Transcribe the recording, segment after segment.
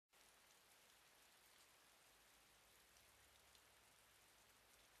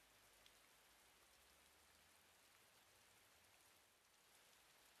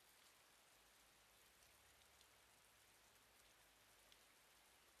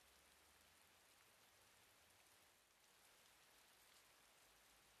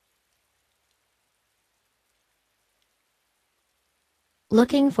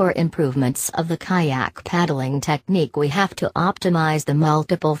Looking for improvements of the kayak paddling technique, we have to optimize the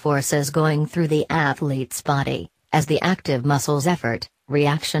multiple forces going through the athlete's body, as the active muscles effort,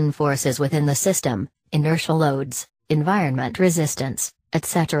 reaction forces within the system, inertial loads, environment resistance,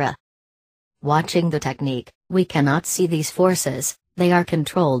 etc. Watching the technique, we cannot see these forces, they are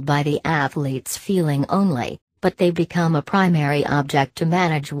controlled by the athlete's feeling only, but they become a primary object to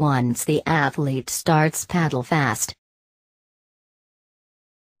manage once the athlete starts paddle fast.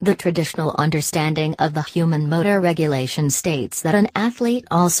 The traditional understanding of the human motor regulation states that an athlete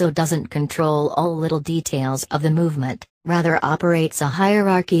also doesn't control all little details of the movement, rather operates a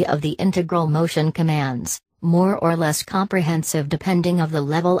hierarchy of the integral motion commands, more or less comprehensive depending of the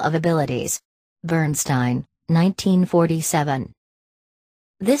level of abilities. Bernstein, 1947.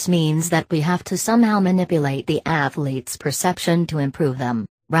 This means that we have to somehow manipulate the athlete's perception to improve them,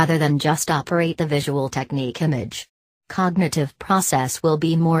 rather than just operate the visual technique image. Cognitive process will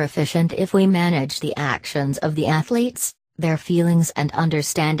be more efficient if we manage the actions of the athletes, their feelings and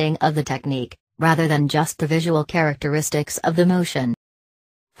understanding of the technique, rather than just the visual characteristics of the motion.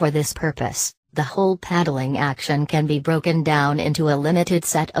 For this purpose, the whole paddling action can be broken down into a limited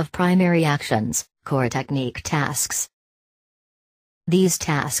set of primary actions, core technique tasks. These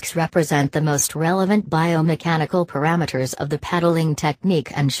tasks represent the most relevant biomechanical parameters of the paddling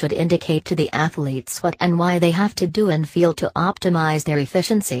technique and should indicate to the athletes what and why they have to do and feel to optimize their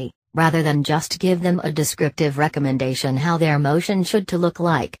efficiency, rather than just give them a descriptive recommendation how their motion should to look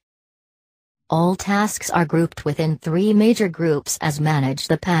like. All tasks are grouped within three major groups as manage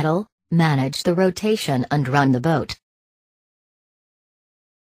the paddle, manage the rotation and run the boat.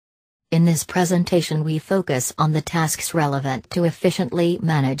 In this presentation we focus on the tasks relevant to efficiently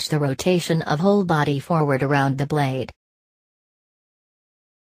manage the rotation of whole body forward around the blade.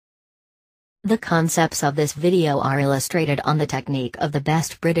 The concepts of this video are illustrated on the technique of the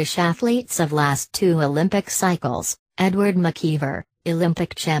best British athletes of last two Olympic cycles, Edward McKeever,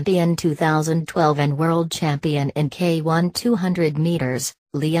 Olympic champion 2012 and world champion in K1 200 meters,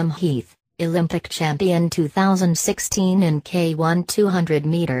 Liam Heath, Olympic champion 2016 in K1 200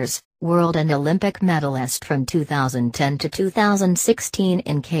 meters, world and Olympic medalist from 2010 to 2016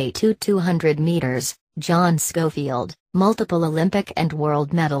 in K2 200 meters, John Schofield, multiple Olympic and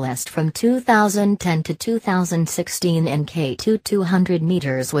world medalist from 2010 to 2016 in K2 200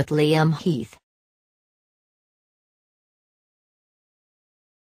 meters with Liam Heath.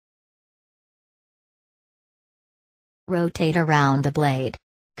 Rotate around the blade.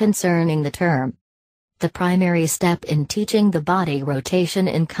 Concerning the term, the primary step in teaching the body rotation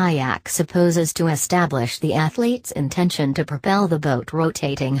in kayak supposes to establish the athlete's intention to propel the boat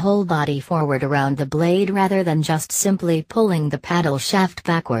rotating whole body forward around the blade rather than just simply pulling the paddle shaft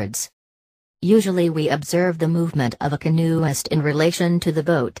backwards. Usually we observe the movement of a canoeist in relation to the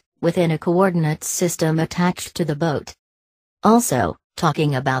boat, within a coordinate system attached to the boat. Also,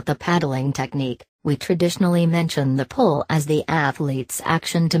 talking about the paddling technique, we traditionally mention the pull as the athlete's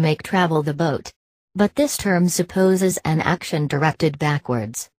action to make travel the boat. But this term supposes an action directed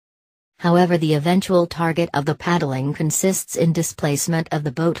backwards. However, the eventual target of the paddling consists in displacement of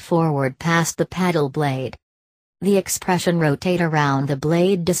the boat forward past the paddle blade. The expression rotate around the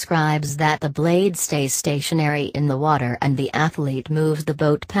blade describes that the blade stays stationary in the water and the athlete moves the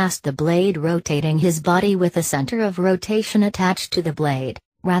boat past the blade, rotating his body with the center of rotation attached to the blade,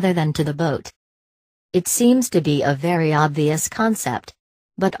 rather than to the boat. It seems to be a very obvious concept.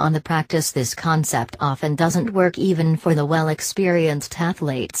 But on the practice this concept often doesn't work even for the well-experienced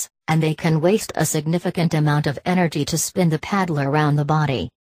athletes, and they can waste a significant amount of energy to spin the paddle around the body.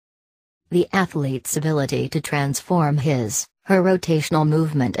 The athlete's ability to transform her rotational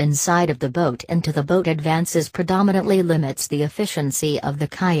movement inside of the boat into the boat advances predominantly limits the efficiency of the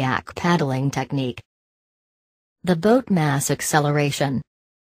kayak paddling technique. The boat mass acceleration.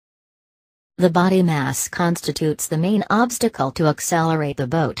 The body mass constitutes the main obstacle to accelerate the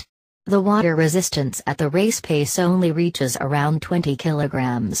boat. The water resistance at the race pace only reaches around 20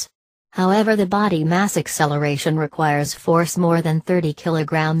 kilograms. However, the body mass acceleration requires force more than 30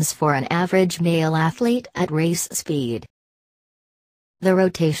 kilograms for an average male athlete at race speed. The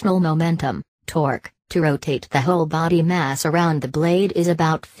rotational momentum, torque, to rotate the whole body mass around the blade is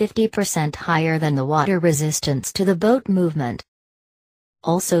about 50% higher than the water resistance to the boat movement.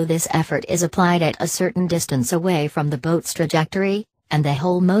 Also, this effort is applied at a certain distance away from the boat's trajectory, and the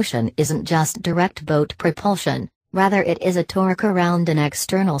whole motion isn't just direct boat propulsion, rather it is a torque around an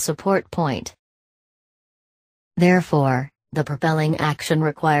external support point. Therefore, the propelling action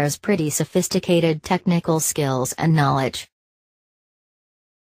requires pretty sophisticated technical skills and knowledge.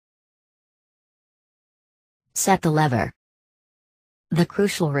 Set the lever. The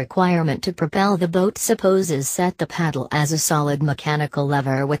crucial requirement to propel the boat supposes set the paddle as a solid mechanical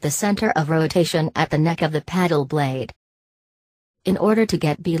lever with the center of rotation at the neck of the paddle blade. In order to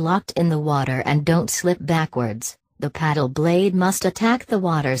get locked in the water and don't slip backwards, the paddle blade must attack the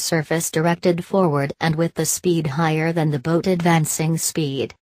water surface directed forward and with the speed higher than the boat advancing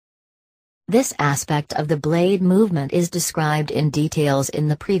speed. This aspect of the blade movement is described in details in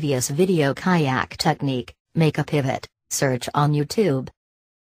the previous video kayak technique. Make a pivot, search on YouTube.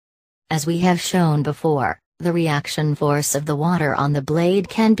 As we have shown before, the reaction force of the water on the blade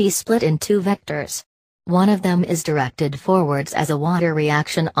can be split in two vectors. One of them is directed forwards as a water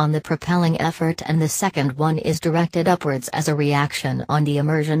reaction on the propelling effort and the second one is directed upwards as a reaction on the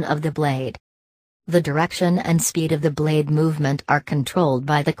immersion of the blade. The direction and speed of the blade movement are controlled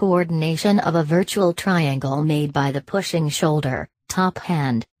by the coordination of a virtual triangle made by the pushing shoulder, top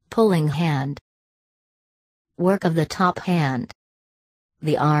hand, pulling hand. Work of the top hand.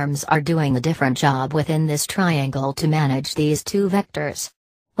 The arms are doing a different job within this triangle to manage these two vectors.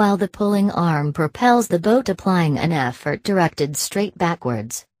 While the pulling arm propels the boat applying an effort directed straight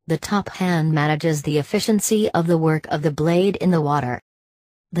backwards, the top hand manages the efficiency of the work of the blade in the water.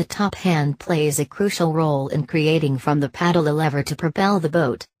 The top hand plays a crucial role in creating from the paddle a lever to propel the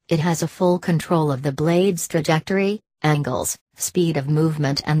boat. It has a full control of the blade's trajectory, angles, speed of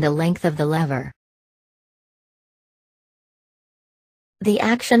movement and the length of the lever. The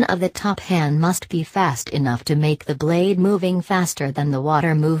action of the top hand must be fast enough to make the blade moving faster than the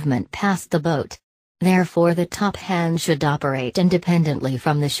water movement past the boat. Therefore the top hand should operate independently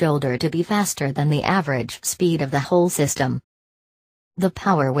from the shoulder to be faster than the average speed of the whole system. The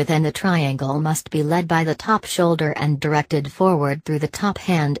power within the triangle must be led by the top shoulder and directed forward through the top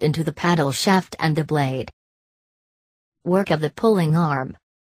hand into the paddle shaft and the blade. Work of the pulling arm.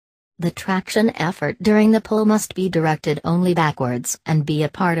 The traction effort during the pull must be directed only backwards and be a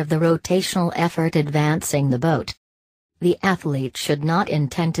part of the rotational effort advancing the boat. The athlete should not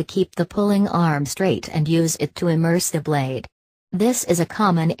intend to keep the pulling arm straight and use it to immerse the blade. This is a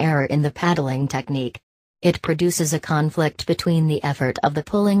common error in the paddling technique. It produces a conflict between the effort of the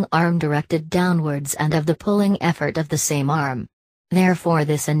pulling arm directed downwards and of the pulling effort of the same arm. Therefore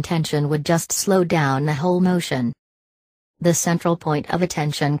this intention would just slow down the whole motion. The central point of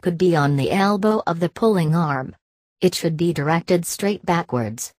attention could be on the elbow of the pulling arm. It should be directed straight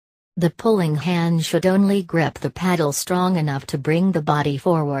backwards. The pulling hand should only grip the paddle strong enough to bring the body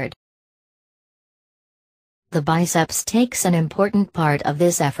forward. The biceps takes an important part of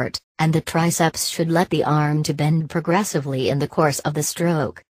this effort, and the triceps should let the arm to bend progressively in the course of the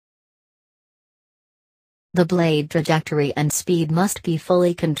stroke. The blade trajectory and speed must be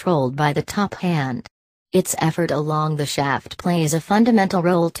fully controlled by the top hand. Its effort along the shaft plays a fundamental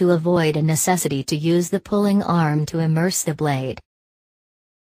role to avoid a necessity to use the pulling arm to immerse the blade.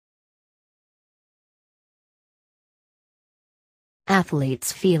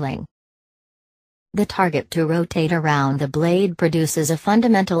 Athlete's feeling. The target to rotate around the blade produces a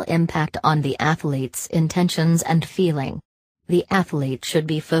fundamental impact on the athlete's intentions and feeling. The athlete should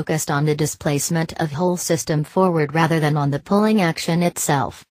be focused on the displacement of whole system forward rather than on the pulling action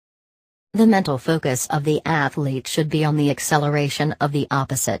itself. The mental focus of the athlete should be on the acceleration of the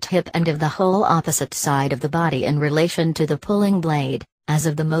opposite hip and of the whole opposite side of the body in relation to the pulling blade, as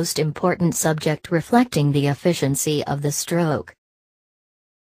of the most important subject reflecting the efficiency of the stroke.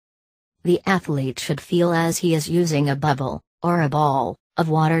 The athlete should feel as he is using a bubble, or a ball, of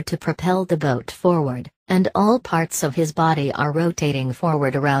water to propel the boat forward, and all parts of his body are rotating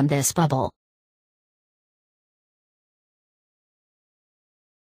forward around this bubble.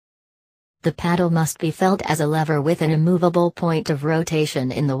 The paddle must be felt as a lever with an immovable point of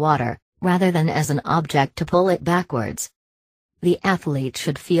rotation in the water, rather than as an object to pull it backwards. The athlete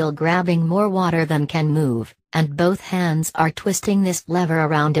should feel grabbing more water than can move, and both hands are twisting this lever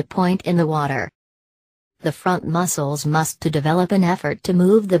around a point in the water. The front muscles must to develop an effort to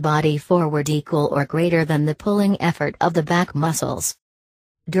move the body forward equal or greater than the pulling effort of the back muscles.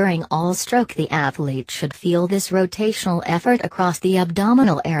 During all stroke the athlete should feel this rotational effort across the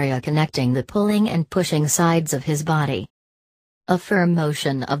abdominal area connecting the pulling and pushing sides of his body. A firm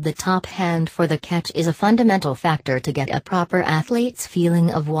motion of the top hand for the catch is a fundamental factor to get a proper athlete's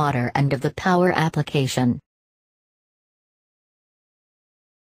feeling of water and of the power application.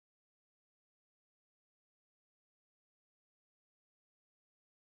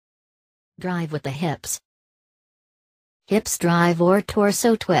 Drive with the hips. Hips drive or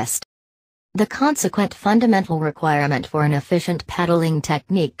torso twist. The consequent fundamental requirement for an efficient paddling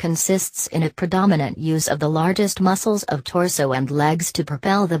technique consists in a predominant use of the largest muscles of torso and legs to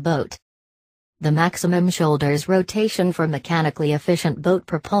propel the boat. The maximum shoulders rotation for mechanically efficient boat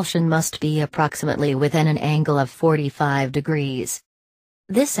propulsion must be approximately within an angle of 45 degrees.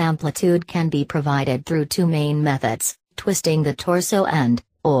 This amplitude can be provided through two main methods: twisting the torso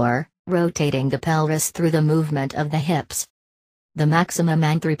or rotating the pelvis through the movement of the hips. The maximum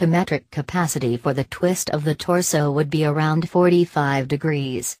anthropometric capacity for the twist of the torso would be around 45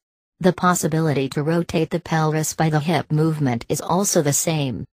 degrees. The possibility to rotate the pelvis by the hip movement is also the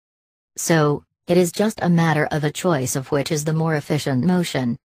same. So, it is just a matter of a choice of which is the more efficient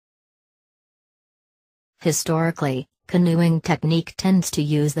motion. Historically, canoeing technique tends to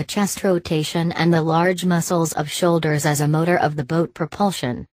use the chest rotation and the large muscles of shoulders as a motor of the boat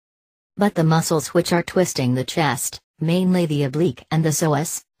propulsion. But the muscles which are twisting the chest, mainly the oblique and the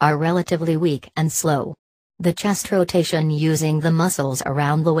psoas, are relatively weak and slow. The chest rotation using the muscles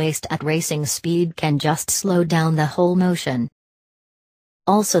around the waist at racing speed can just slow down the whole motion.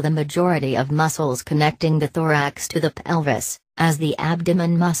 Also, the majority of muscles connecting the thorax to the pelvis, as the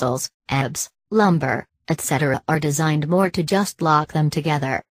abdomen muscles, abs, lumbar, etc., are designed more to just lock them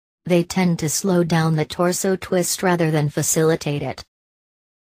together. They tend to slow down the torso twist rather than facilitate it.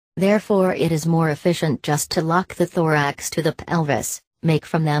 Therefore, it is more efficient just to lock the thorax to the pelvis, make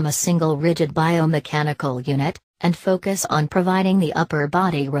from them a single rigid biomechanical unit, and focus on providing the upper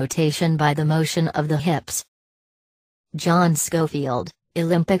body rotation by the motion of the hips. John Schofield,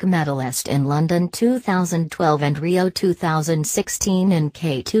 Olympic medalist in London 2012 and Rio 2016 in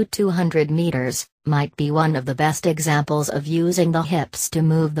K2 200 meters, might be one of the best examples of using the hips to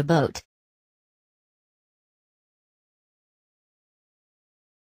move the boat.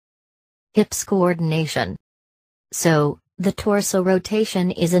 Hips coordination. So, the torso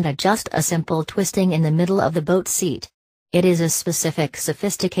rotation isn't just a simple twisting in the middle of the boat seat. It is a specific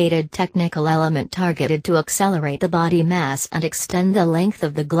sophisticated technical element targeted to accelerate the body mass and extend the length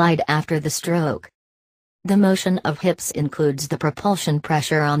of the glide after the stroke. The motion of hips includes the propulsion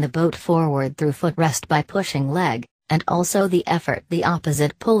pressure on the boat forward through footrest by pushing leg, and also the effort the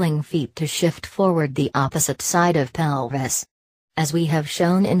opposite pulling feet to shift forward the opposite side of pelvis. As we have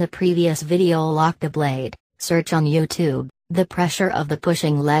shown in the previous video Lock the Blade, search on YouTube. The pressure of the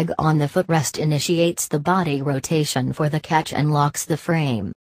pushing leg on the footrest initiates the body rotation for the catch and locks the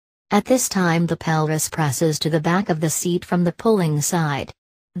frame. At this time the pelvis presses to the back of the seat from the pulling side.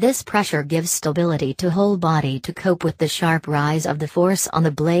 This pressure gives stability to whole body to cope with the sharp rise of the force on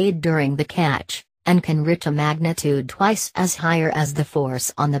the blade during the catch, and can reach a magnitude twice as higher as the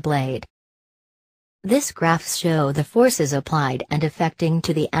force on the blade. This graphs show the forces applied and affecting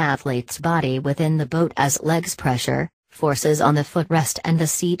to the athlete's body within the boat as legs pressure, forces on the footrest and the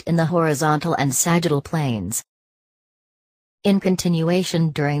seat in the horizontal and sagittal planes. In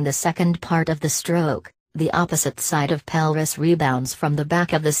continuation during the second part of the stroke, the opposite side of pelvis rebounds from the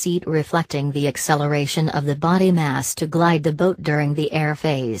back of the seat, reflecting the acceleration of the body mass to glide the boat during the air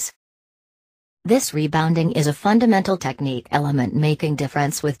phase. This rebounding is a fundamental technique element making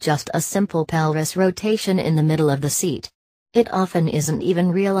difference with just a simple pelvis rotation in the middle of the seat. It often isn't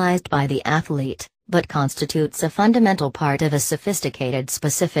even realized by the athlete, but constitutes a fundamental part of a sophisticated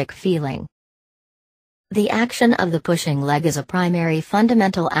specific feeling. The action of the pushing leg is a primary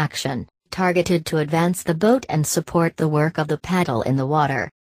fundamental action, targeted to advance the boat and support the work of the paddle in the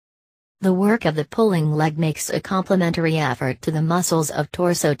water. The work of the pulling leg makes a complementary effort to the muscles of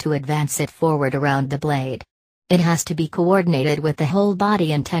torso to advance it forward around the blade. It has to be coordinated with the whole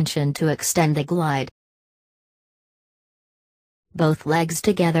body intention to extend the glide. Both legs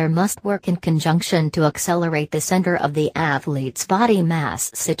together must work in conjunction to accelerate the center of the athlete's body mass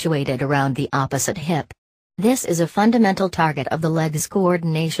situated around the opposite hip. This is a fundamental target of the legs'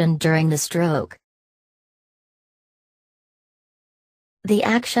 coordination during the stroke. The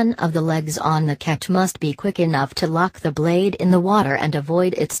action of the legs on the catch must be quick enough to lock the blade in the water and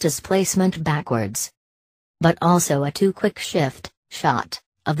avoid its displacement backwards. But also a too quick shot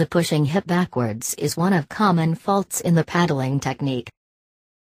of the pushing hip backwards is one of common faults in the paddling technique.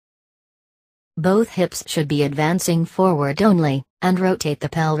 Both hips should be advancing forward only, and rotate the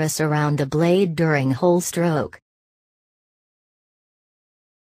pelvis around the blade during whole stroke.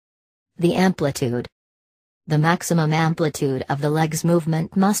 The amplitude. The maximum amplitude of the leg's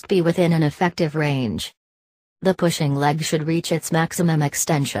movement must be within an effective range. The pushing leg should reach its maximum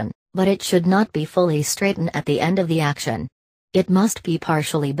extension, but it should not be fully straightened at the end of the action. It must be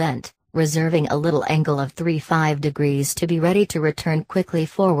partially bent, reserving a little angle of 35 degrees to be ready to return quickly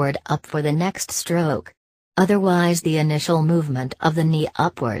forward up for the next stroke. Otherwise the initial movement of the knee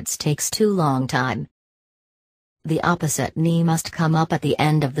upwards takes too long time. The opposite knee must come up at the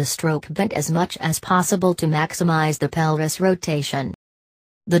end of the stroke bent as much as possible to maximize the pelvis rotation.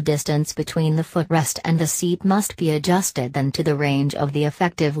 The distance between the footrest and the seat must be adjusted then to the range of the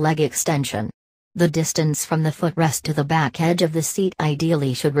effective leg extension. The distance from the footrest to the back edge of the seat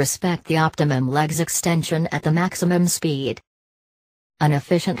ideally should respect the optimum legs extension at the maximum speed. An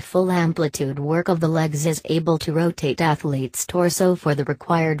efficient full amplitude work of the legs is able to rotate athlete's torso for the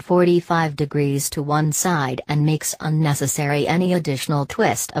required 45 degrees to one side and makes unnecessary any additional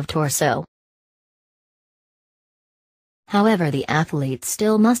twist of torso. However, the athlete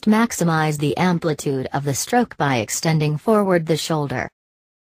still must maximize the amplitude of the stroke by extending forward the shoulder.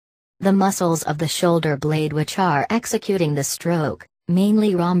 The muscles of the shoulder blade which are executing the stroke,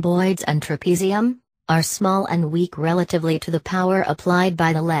 mainly rhomboids and trapezium, are small and weak relatively to the power applied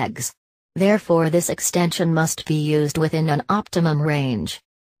by the legs. Therefore, this extension must be used within an optimum range.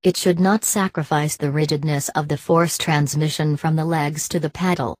 It should not sacrifice the rigidness of the force transmission from the legs to the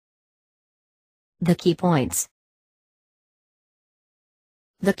paddle. The key points.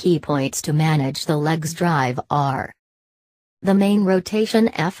 The key points to manage the legs drive are: the main rotation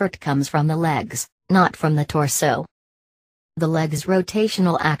effort comes from the legs, not from the torso. The legs'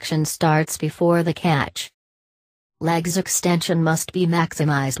 rotational action starts before the catch. Legs extension must be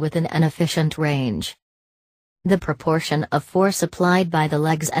maximized within an efficient range. The proportion of force applied by the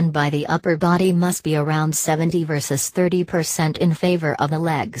legs and by the upper body must be around 70 versus 30% in favor of the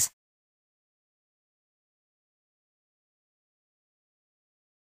legs.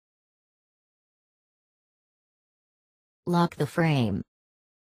 Lock the frame.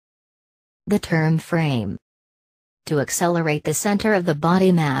 The term frame. To accelerate the center of the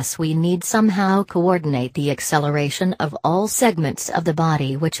body mass, we need somehow coordinate the acceleration of all segments of the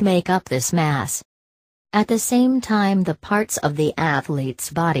body which make up this mass. At the same time, the parts of the athlete's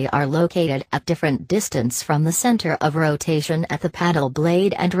body are located at different distance from the center of rotation at the paddle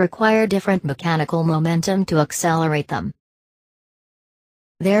blade and require different mechanical momentum to accelerate them.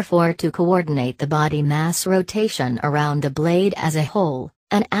 Therefore, to coordinate the body mass rotation around the blade as a whole,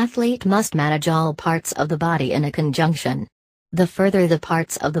 an athlete must manage all parts of the body in a conjunction. The further the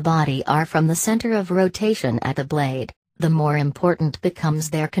parts of the body are from the center of rotation at the blade, the more important becomes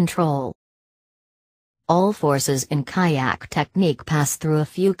their control. All forces in kayak technique pass through a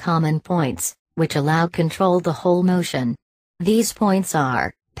few common points, which allow control the whole motion. These points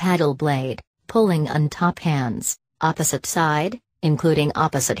are: paddle blade, pulling on top hands, opposite side, including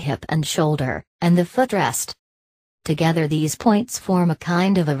opposite hip and shoulder, and the footrest. Together these points form a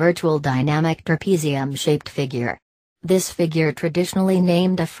kind of a virtual dynamic trapezium-shaped figure. This figure traditionally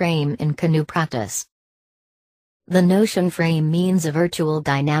named a frame in canoe practice. The notion frame means a virtual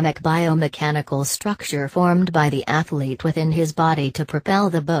dynamic biomechanical structure formed by the athlete within his body to propel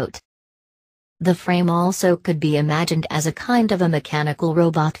the boat. The frame also could be imagined as a kind of a mechanical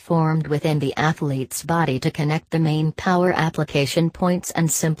robot formed within the athlete's body to connect the main power application points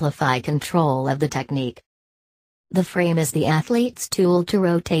and simplify control of the technique. The frame is the athlete's tool to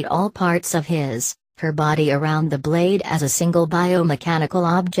rotate all parts of her body around the blade as a single biomechanical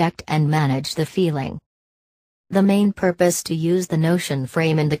object and manage the feeling. The main purpose to use the notion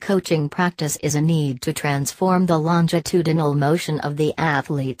frame in the coaching practice is a need to transform the longitudinal motion of the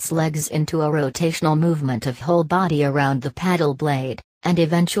athlete's legs into a rotational movement of whole body around the paddle blade, and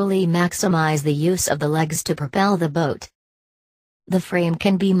eventually maximize the use of the legs to propel the boat. The frame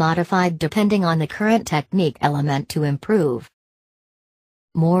can be modified depending on the current technique element to improve.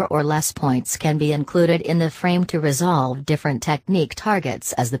 More or less points can be included in the frame to resolve different technique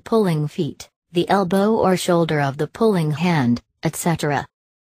targets as the pulling feet, the elbow or shoulder of the pulling hand, etc.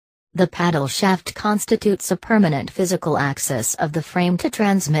 The paddle shaft constitutes a permanent physical axis of the frame to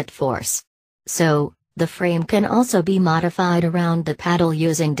transmit force. So, the frame can also be modified around the paddle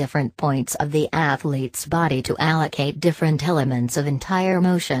using different points of the athlete's body to allocate different elements of entire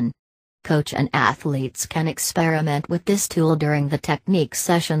motion. Coach and athletes can experiment with this tool during the technique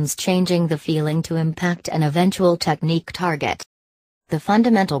sessions, changing the feeling to impact an eventual technique target. The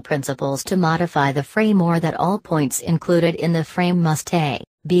fundamental principles to modify the frame are that all points included in the frame must a.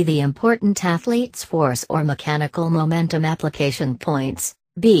 be the important athlete's force or mechanical momentum application points,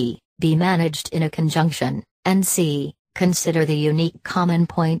 b. be managed in a conjunction, and c. consider the unique common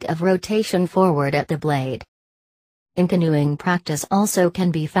point of rotation forward at the blade. In canoeing practice also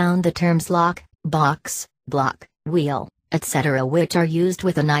can be found the terms lock, box, block, wheel, etc., which are used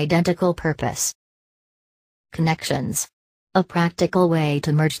with an identical purpose. Connections. A practical way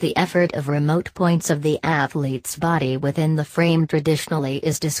to merge the effort of remote points of the athlete's body within the frame traditionally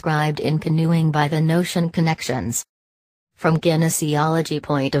is described in canoeing by the notion connections. From kinesiology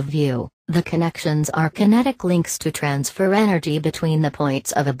point of view, the connections are kinetic links to transfer energy between the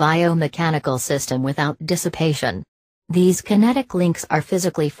points of a biomechanical system without dissipation. These kinetic links are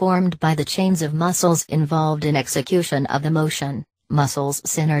physically formed by the chains of muscles involved in execution of the motion, muscles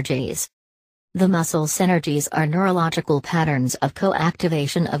synergies. The muscle synergies are neurological patterns of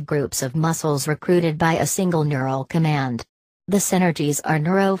co-activation of groups of muscles recruited by a single neural command. The synergies are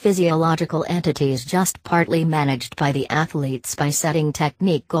neurophysiological entities just partly managed by the athletes by setting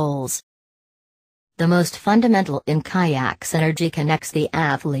technique goals. The most fundamental in kayak synergy connects the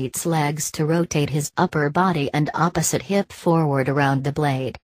athlete's legs to rotate his upper body and opposite hip forward around the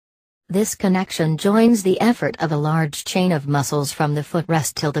blade. This connection joins the effort of a large chain of muscles from the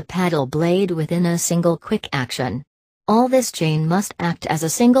footrest till the paddle blade within a single quick action. All this chain must act as a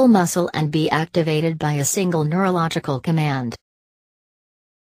single muscle and be activated by a single neurological command.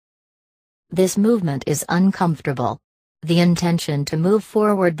 This movement is uncomfortable. The intention to move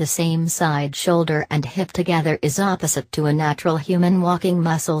forward the same side shoulder and hip together is opposite to a natural human walking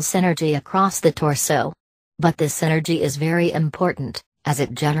muscle synergy across the torso. But this synergy is very important, as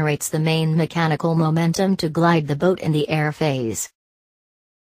it generates the main mechanical momentum to glide the boat in the air phase.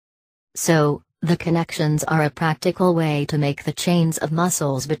 So, the connections are a practical way to make the chains of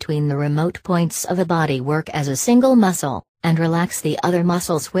muscles between the remote points of a body work as a single muscle, and relax the other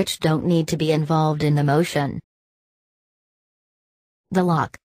muscles which don't need to be involved in the motion. The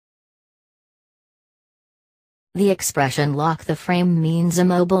lock. The expression lock the frame means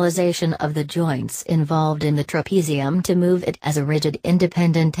immobilization of the joints involved in the trapezium to move it as a rigid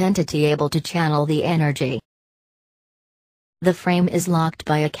independent entity able to channel the energy. The frame is locked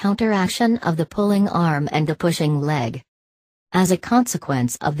by a counteraction of the pulling arm and the pushing leg. As a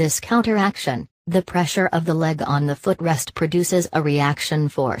consequence of this counteraction, the pressure of the leg on the footrest produces a reaction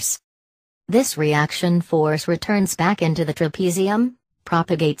force. This reaction force returns back into the trapezium,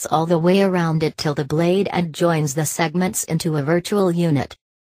 propagates all the way around it till the blade and joins the segments into a virtual unit.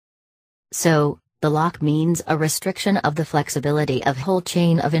 So, the lock means a restriction of the flexibility of whole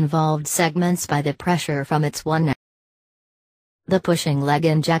chain of involved segments by the pressure from its one end. The pushing leg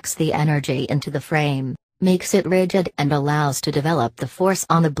injects the energy into the frame, makes it rigid and allows to develop the force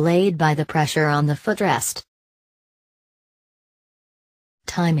on the blade by the pressure on the footrest.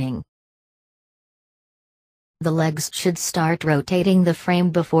 Timing. The legs should start rotating the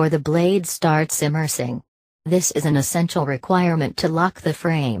frame before the blade starts immersing. This is an essential requirement to lock the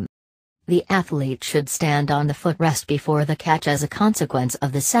frame. The athlete should stand on the footrest before the catch as a consequence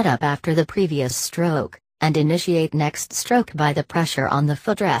of the setup after the previous stroke, and initiate next stroke by the pressure on the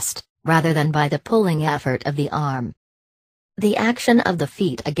footrest, rather than by the pulling effort of the arm. The action of the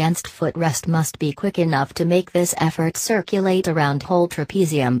feet against footrest must be quick enough to make this effort circulate around whole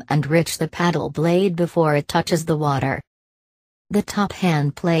trapezium and reach the paddle blade before it touches the water. The top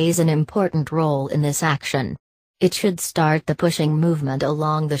hand plays an important role in this action. It should start the pushing movement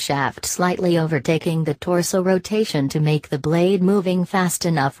along the shaft, slightly overtaking the torso rotation to make the blade moving fast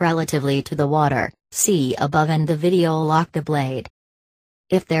enough relatively to the water. See above and the video. Lock the blade.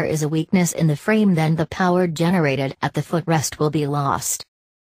 If there is a weakness in the frame, then the power generated at the footrest will be lost.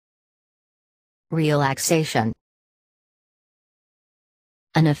 Relaxation.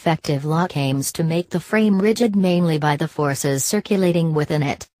 An effective lock aims to make the frame rigid mainly by the forces circulating within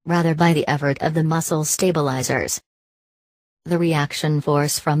it, rather by the effort of the muscle stabilizers. The reaction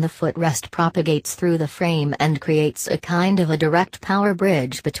force from the footrest propagates through the frame and creates a kind of a direct power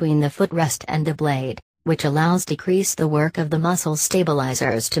bridge between the footrest and the blade, which allows decrease the work of the muscle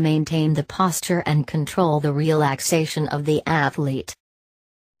stabilizers to maintain the posture and control the relaxation of the athlete.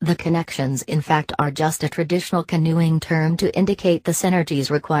 The connections in fact are just a traditional canoeing term to indicate the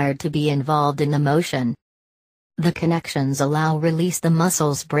synergies required to be involved in the motion. The connections allow release the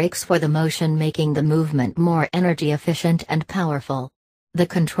muscles brakes for the motion, making the movement more energy efficient and powerful. The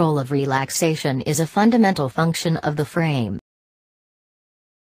control of relaxation is a fundamental function of the frame.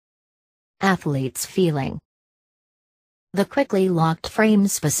 Athlete's feeling. The quickly locked frame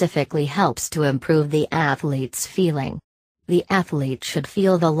specifically helps to improve the athlete's feeling. The athlete should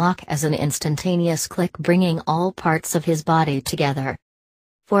feel the lock as an instantaneous click, bringing all parts of his body together.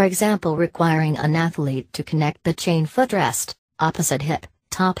 For example, requiring an athlete to connect the chain footrest, opposite hip,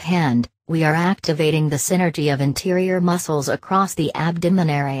 top hand, we are activating the synergy of interior muscles across the abdomen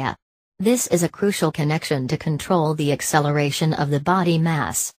area. This is a crucial connection to control the acceleration of the body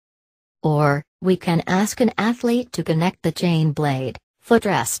mass. Or, we can ask an athlete to connect the chain blade,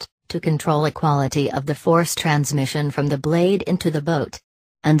 footrest, to control equality of the force transmission from the blade into the boat.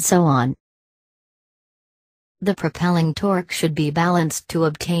 And so on. The propelling torque should be balanced to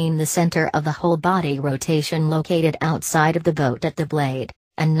obtain the center of the whole body rotation located outside of the boat at the blade,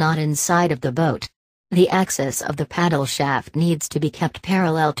 and not inside of the boat. The axis of the paddle shaft needs to be kept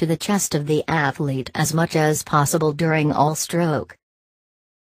parallel to the chest of the athlete as much as possible during all stroke.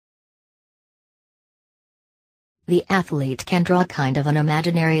 The athlete can draw kind of an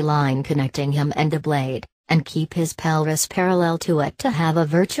imaginary line connecting him and the blade, and keep his pelvis parallel to it to have a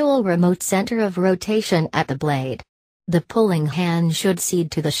virtual remote center of rotation at the blade. The pulling hand should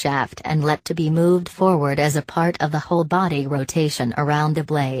cede to the shaft and let to be moved forward as a part of the whole body rotation around the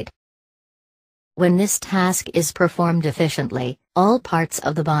blade. When this task is performed efficiently, all parts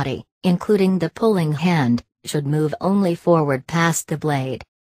of the body, including the pulling hand, should move only forward past the blade.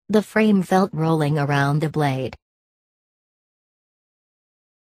 The frame felt rolling around the blade.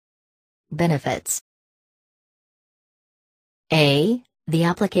 Benefits. A. The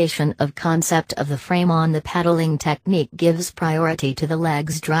application of concept of the frame on the paddling technique gives priority to the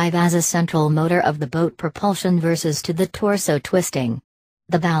legs drive as a central motor of the boat propulsion versus to the torso twisting.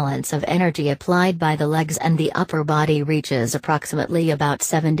 The balance of energy applied by the legs and the upper body reaches approximately about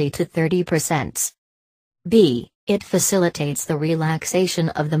 70 to 30%. B. It facilitates the relaxation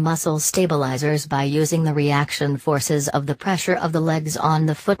of the muscle stabilizers by using the reaction forces of the pressure of the legs on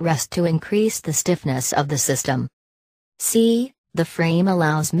the footrest to increase the stiffness of the system. C. The frame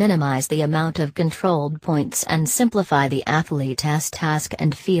allows minimize the amount of controlled points and simplify the athlete's task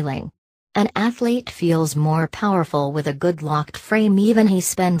and feeling. An athlete feels more powerful with a good locked frame, even he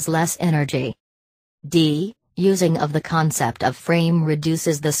spends less energy. D. Using of the concept of frame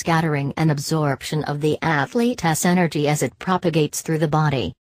reduces the scattering and absorption of the athlete's energy as it propagates through the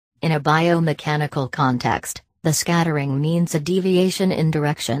body. In a biomechanical context, the scattering means a deviation in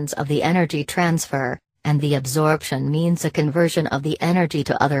directions of the energy transfer, and the absorption means a conversion of the energy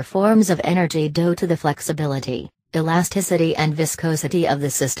to other forms of energy due to the flexibility, elasticity and viscosity of the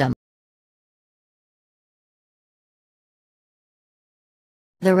system.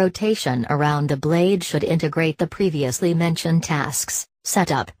 The rotation around the blade should integrate the previously mentioned tasks: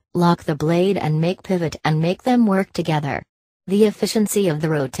 set up, lock the blade and make pivot, and make them work together. The efficiency of the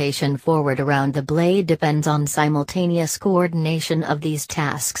rotation forward around the blade depends on simultaneous coordination of these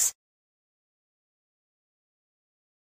tasks.